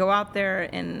and you go out there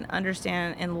and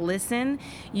understand and listen,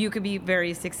 you could be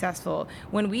very successful.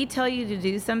 When we tell you to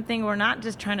do something, we're not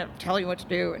just trying to tell you what to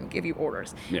do and give you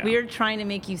orders. Yeah. We are trying to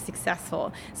make you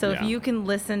successful. So if you can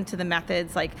listen to the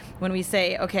methods, like when we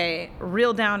say, okay,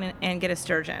 reel down and get a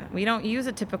sturgeon, we don't use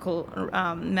a typical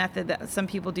method that some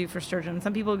people do for sturgeon.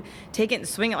 Some people take it and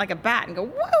swing it like a bat and go,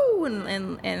 whoa,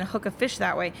 and hook a fish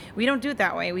that way. We don't do it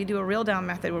that way. We do a reel down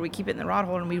method where we keep it in the rod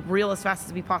holder and we reel as fast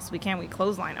as we possibly can. We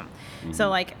clothesline them. So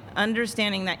like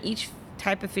understanding that each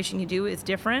type of fishing you do is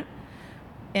different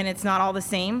and it's not all the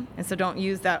same, and so don't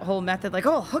use that whole method like,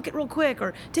 oh, hook it real quick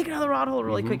or take it out of the rod holder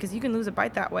really quick, because you can lose a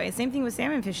bite that way. Same thing with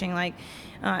salmon fishing. Like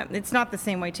it's not the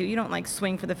same way too. You don't like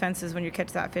swing for the fences when you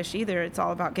catch that fish either. It's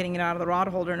all about getting it out of the rod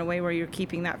holder in a way where you're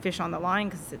keeping that fish on the line,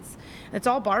 because it's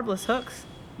all barbless hooks.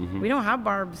 We don't have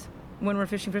barbs when we're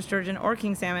fishing for sturgeon or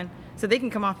king salmon, so they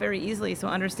can come off very easily. So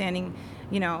understanding,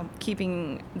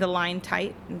 keeping the line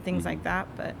tight and things like that,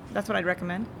 but that's what I'd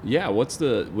recommend. Yeah,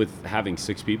 with having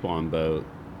 6 people on boat,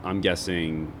 I'm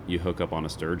guessing you hook up on a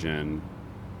sturgeon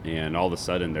and all of a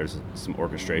sudden there's some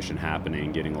orchestration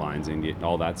happening, getting lines in,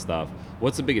 all that stuff.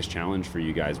 What's the biggest challenge for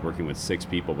you guys working with 6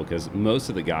 people? Because most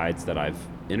of the guides that I've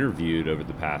interviewed over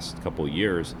the past couple of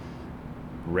years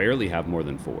rarely have more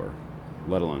than 4,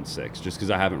 let alone 6, just because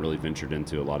I haven't really ventured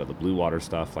into a lot of the blue water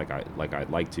stuff like I'd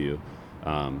like to.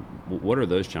 What are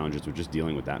those challenges with just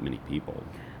dealing with that many people?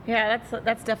 Yeah,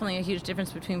 that's definitely a huge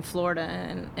difference between Florida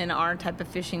and our type of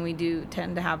fishing. We do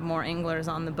tend to have more anglers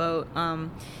on the boat.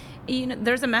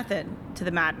 There's a method to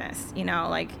the madness.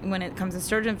 Like when it comes to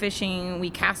sturgeon fishing, we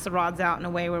cast the rods out in a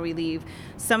way where we leave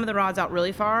some of the rods out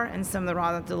really far and some of the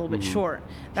rods a little bit short.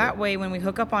 That way, when we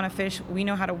hook up on a fish, we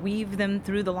know how to weave them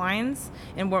through the lines,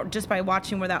 and we're just by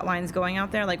watching where that line's going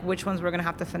out there, like which ones we're going to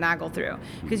have to finagle through.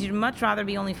 Because you'd much rather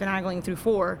be only finagling through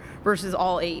 4 versus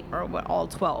all 8 or all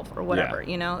 12 or whatever.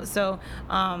 So.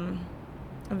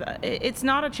 It's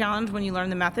not a challenge when you learn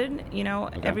the method.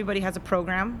 Everybody has a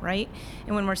program, right?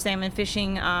 And when we're salmon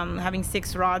fishing, having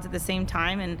 6 rods at the same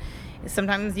time, and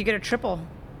sometimes you get a triple.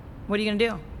 What are you going to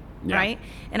do, right?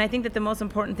 And I think that the most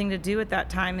important thing to do at that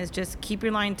time is just keep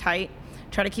your line tight,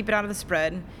 try to keep it out of the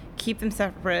spread, keep them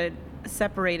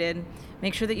separated.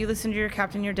 Make sure that you listen to your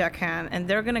captain, your deckhand, and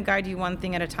they're going to guide you one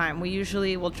thing at a time. We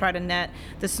usually will try to net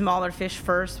the smaller fish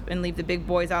first and leave the big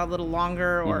boys out a little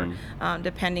longer, or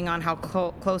depending on how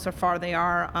close or far they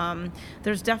are.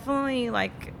 There's definitely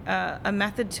like a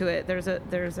method to it.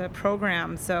 There's a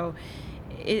program. So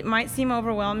it might seem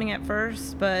overwhelming at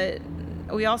first, but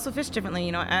we also fish differently.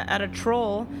 At a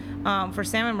troll, for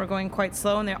salmon, we're going quite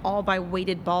slow, and they're all by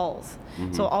weighted balls.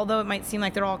 So although it might seem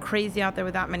like they're all crazy out there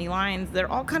with that many lines,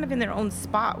 they're all kind of in their own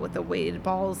spot with the weighted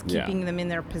balls keeping them in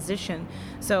their position.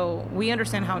 So we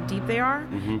understand how deep they are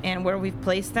and where we've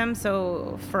placed them.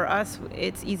 So for us,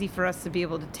 it's easy for us to be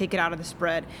able to take it out of the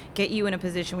spread, get you in a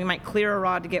position. We might clear a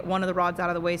rod to get one of the rods out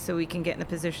of the way so we can get in a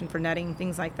position for netting,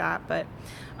 things like that. But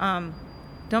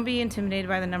don't be intimidated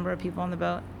by the number of people on the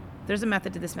boat. There's a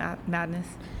method to this madness.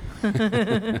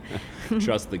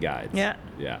 Trust the guides.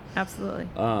 Yeah, absolutely.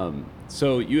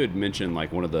 So you had mentioned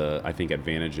like one of the, I think,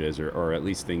 advantages or at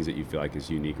least things that you feel like is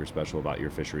unique or special about your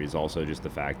fishery is also just the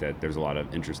fact that there's a lot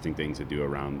of interesting things to do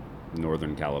around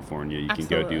Northern California. You can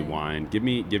go do wine. Give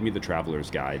me the traveler's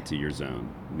guide to your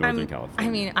zone, Northern California. I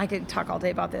mean, I could talk all day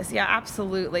about this. Yeah,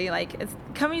 absolutely. Like,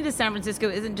 coming to San Francisco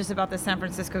isn't just about the San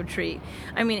Francisco treat.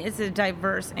 I mean, it's a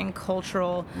diverse and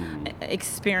cultural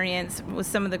experience with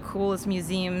some of the coolest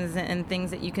museums and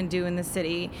things that you can do in the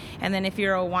city. And then if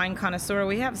you're a wine connoisseur,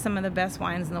 we have some of the best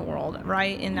wines in the world,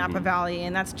 right, in Napa Valley,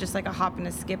 and that's just like a hop and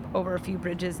a skip over a few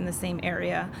bridges in the same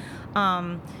area.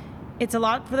 It's a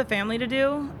lot for the family to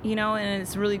do, and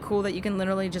it's really cool that you can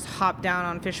literally just hop down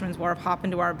on Fisherman's Wharf, hop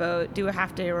into our boat, do a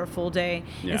half day or a full day,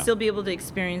 and still be able to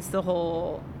experience the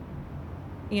whole,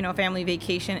 family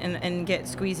vacation and get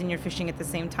squeezed in your fishing at the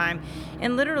same time.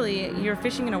 And literally, you're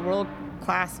fishing in a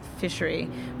class fishery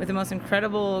with the most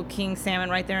incredible king salmon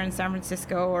right there in San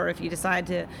Francisco. Or if you decide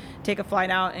to take a flight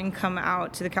out and come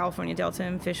out to the California Delta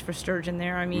and fish for sturgeon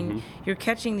there, I mean, you're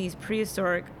catching these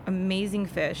prehistoric, amazing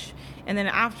fish. And then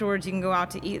afterwards, you can go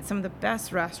out to eat at some of the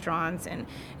best restaurants and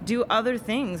do other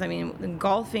things. I mean,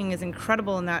 golfing is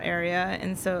incredible in that area,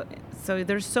 and so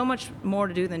there's so much more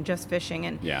to do than just fishing.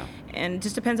 And and it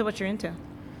just depends on what you're into.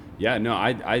 Yeah, no,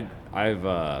 I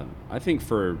think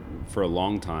for a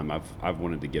long time I've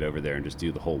wanted to get over there and just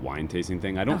do the whole wine tasting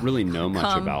thing. I don't really know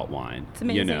much about wine. It's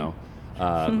amazing. You know,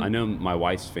 I know my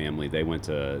wife's family. They went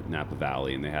to Napa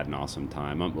Valley and they had an awesome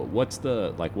time.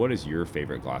 What is your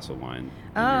favorite glass of wine?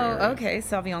 Oh, okay.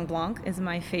 Sauvignon Blanc is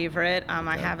my favorite.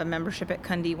 I have a membership at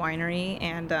Cundy Winery,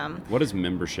 and what does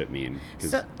membership mean?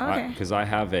 Because I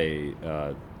have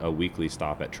a weekly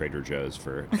stop at Trader Joe's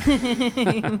for.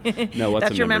 No, what's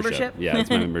that's your membership? Yeah, it's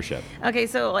my membership. Okay,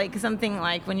 so like something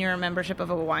like when you're a membership of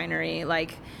a winery,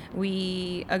 like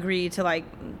we agree to like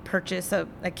purchase a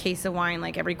case of wine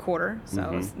like every quarter.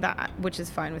 So that, which is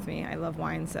fine with me. I love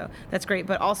wine, so that's great.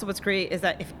 But also what's great is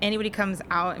that if anybody comes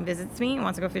out and visits me and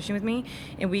wants to go fishing with me,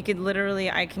 and we could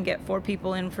I can get 4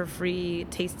 people in for free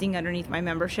tasting underneath my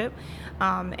membership.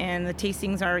 And the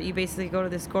tastings are, you basically go to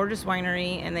this gorgeous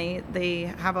winery and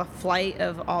they have a flight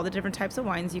of all the different types of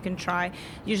wines you can try.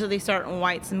 Usually they start in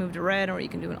whites and move to red, or you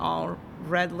can do an all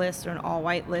red list or an all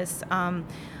white list.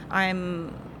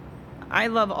 I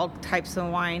love all types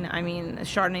of wine. I mean,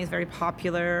 Chardonnay is very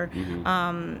popular.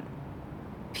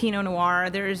 Pinot Noir.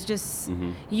 There's just,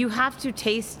 you have to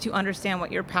taste to understand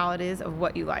what your palate is of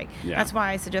what you like. Yeah. That's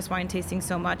why I suggest wine tasting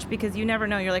so much, because you never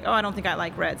know. You're like, oh, I don't think I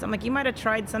like reds. I'm like, you might have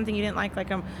tried something you didn't like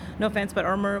no offense, but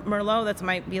or Merlot, that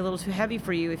might be a little too heavy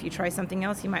for you. If you try something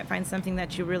else, you might find something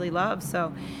that you really love.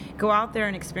 So go out there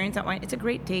and experience that wine. It's a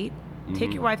great date.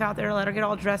 Take your wife out there, let her get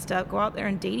all dressed up, go out there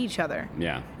and date each other.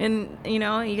 Yeah. And, you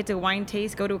know, you get to wine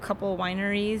taste, go to a couple of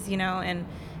wineries, you know, and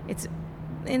it's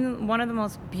in one of the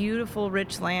most beautiful,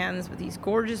 rich lands with these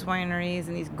gorgeous wineries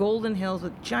and these golden hills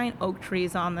with giant oak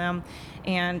trees on them.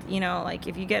 And, you know, like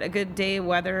if you get a good day of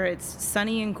weather, it's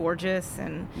sunny and gorgeous,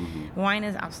 and wine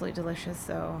is absolutely delicious.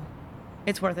 So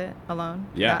it's worth it alone.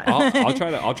 Yeah, I'll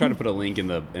try to put a link in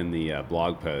the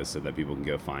blog post so that people can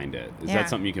go find it. Is that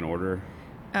something you can order?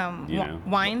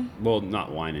 Wine? Well,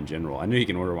 not wine in general. I know you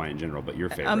can order wine in general, but your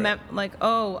favorite?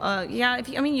 Yeah.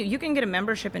 You can get a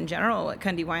membership in general at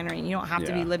Cundy Winery, and you don't have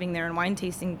to be living there and wine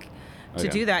tasting to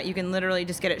do that. You can literally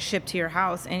just get it shipped to your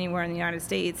house anywhere in the United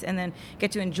States, and then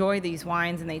get to enjoy these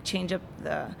wines. And they change up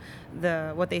the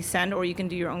what they send, or you can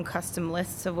do your own custom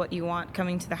lists of what you want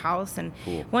coming to the house. And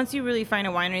once you really find a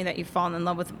winery that you've fallen in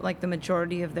love with, like the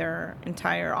majority of their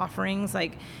entire offerings,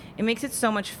 like it makes it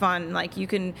so much fun. Like you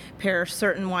can pair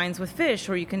certain wines with fish,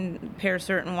 or you can pair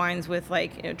certain wines with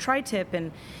like tri-tip,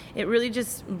 and it really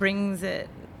just brings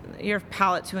your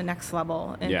palate to a next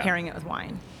level in pairing it with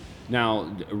wine.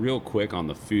 Now, real quick on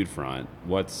the food front,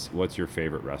 what's your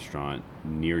favorite restaurant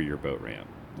near your boat ramp?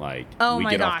 Like, off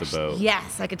the boat.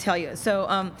 Yes, I could tell you.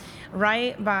 So,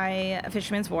 right by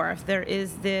Fisherman's Wharf, there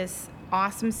is this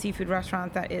awesome seafood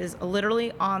restaurant that is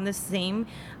literally on the same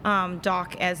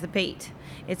dock as the Bait.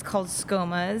 It's called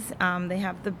Skoma's. They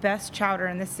have the best chowder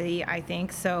in the city, I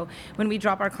think. So when we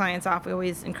drop our clients off, we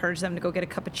always encourage them to go get a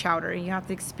cup of chowder. You have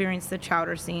to experience the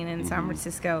chowder scene in San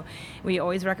Francisco. We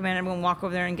always recommend everyone walk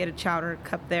over there and get a chowder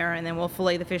cup there, and then we'll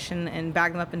fillet the fish and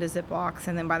bag them up into Ziplocs.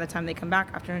 And then by the time they come back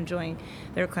after enjoying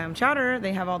their clam chowder,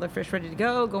 they have all their fish ready to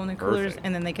go in the coolers,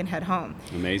 and then they can head home.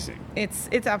 Amazing. It's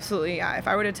absolutely, if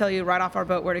I were to tell you right off our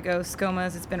boat where to go,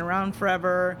 Skoma's. It's been around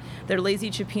forever. Their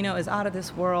lazy cioppino is out of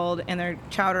this world, and their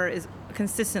chowder is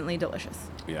consistently delicious.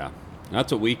 Yeah.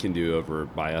 That's what we can do over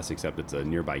by us, except it's a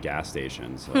nearby gas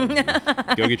station. So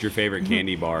go get your favorite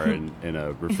candy bar and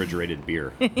a refrigerated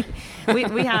beer.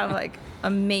 we have like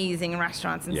amazing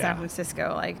restaurants in San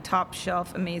Francisco, like top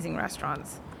shelf amazing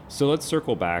restaurants. So let's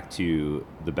circle back to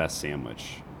the best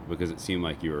sandwich, because it seemed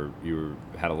like you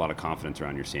had a lot of confidence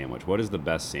around your sandwich. What is the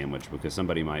best sandwich? Because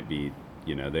somebody might be,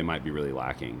 they might be really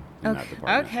lacking in that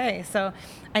department. Okay, so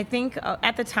I think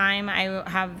at the time I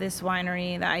have this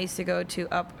winery that I used to go to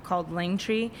up called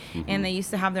Langtree, and they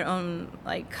used to have their own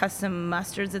like custom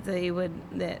mustards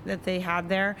that they had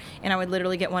there, and I would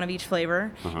literally get one of each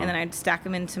flavor, and then I'd stack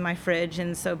them into my fridge,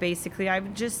 and so basically I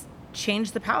would just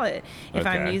change the palette. If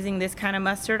I'm using this kind of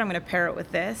mustard, I'm going to pair it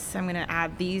with this. I'm going to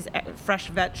add these fresh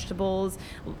vegetables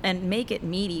and make it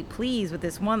meaty. Please, with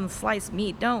this one sliced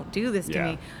meat, don't do this to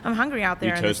me. I'm hungry out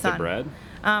there in the sun. You toast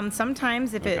the bread?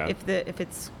 Sometimes if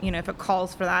it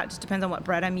calls for that, it just depends on what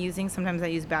bread I'm using. Sometimes I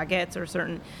use baguettes or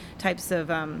certain types of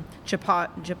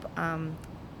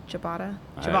ciabatta.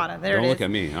 I- Ciabatta. There don't it is. look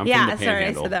at me. I'm from yeah, the sorry,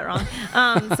 I Panhandle. said that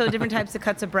wrong. So different types of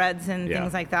cuts of breads and Yeah.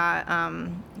 things like that.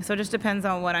 So it just depends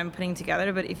on what I'm putting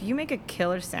together. But if you make a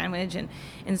killer sandwich and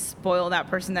spoil that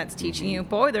person that's teaching you,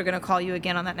 boy, they're gonna call you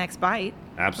again on that next bite.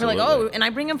 Absolutely. We're like, oh, and I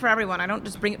bring them for everyone. I don't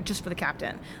just bring it just for the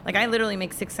captain. Like I literally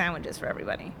make 6 sandwiches for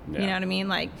everybody. Yeah. You know what I mean?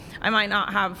 Like I might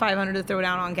not have 500 to throw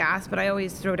down on gas, but I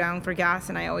always throw down for gas,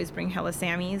 and I always bring hella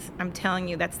Sammys. I'm telling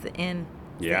you, that's the in.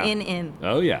 It's Yeah. the in.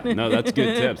 Oh yeah, no, that's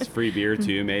good tips. Free beer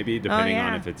too, maybe depending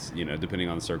on yeah. if it's depending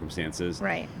on the circumstances.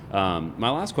 Right. My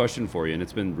last question for you, and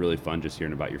it's been really fun just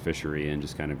hearing about your fishery and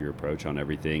just kind of your approach on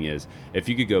everything, is if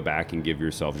you could go back and give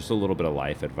yourself just a little bit of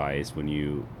life advice when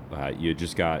you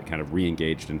just got kind of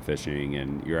re-engaged in fishing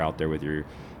and you're out there with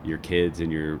your kids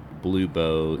and your blue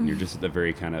boat and you're just at the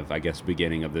very kind of, I guess,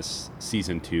 beginning of this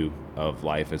season 2 of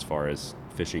life as far as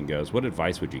fishing goes. What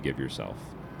advice would you give yourself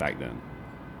back then?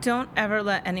 Don't ever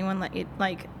let anyone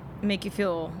make you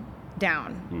feel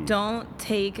down. Don't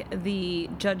take the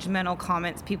judgmental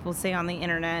comments people say on the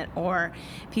internet or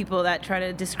people that try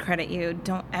to discredit you.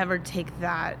 Don't ever take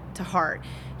that to heart.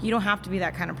 You don't have to be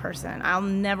that kind of person. I'll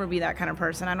never be that kind of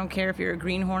person. I don't care if you're a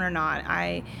greenhorn or not.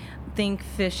 I think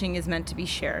fishing is meant to be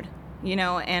shared.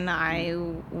 And I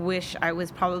wish I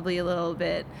was probably a little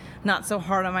bit not so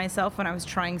hard on myself when I was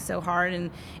trying so hard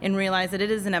and realize that it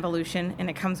is an evolution and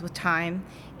it comes with time.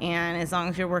 And as long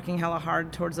as you're working hella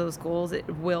hard towards those goals, it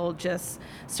will just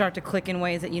start to click in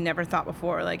ways that you never thought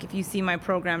before. Like if you see my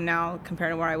program now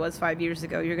compared to where I was 5 years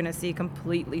ago, you're going to see a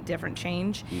completely different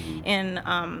change. And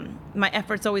my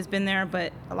effort's always been there,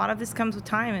 but a lot of this comes with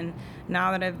time. And now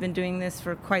that I've been doing this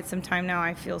for quite some time now,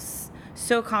 I feel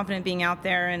so confident being out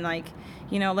there and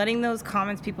letting those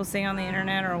comments people say on the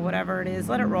internet or whatever it is,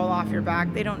 let it roll off your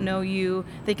back. They don't know you.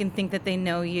 They can think that they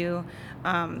know you.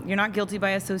 You're not guilty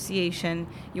by association.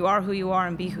 You are who you are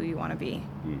and be who you want to be.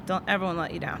 Don't everyone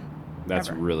let you down. That's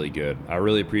Ever. really good. I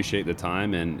really appreciate the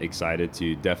time and excited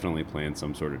to definitely plan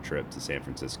some sort of trip to San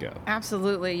Francisco.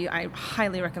 Absolutely. I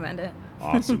highly recommend it.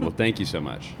 Awesome. Well, thank you so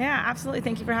much. Yeah, absolutely.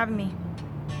 Thank you for having me.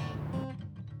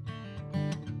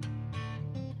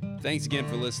 Thanks again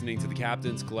for listening to the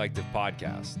Captain's Collective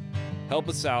podcast. Help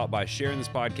us out by sharing this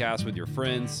podcast with your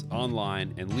friends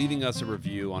online and leaving us a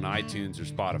review on iTunes or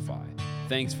Spotify.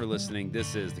 Thanks for listening.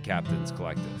 This is the Captain's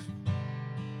Collective.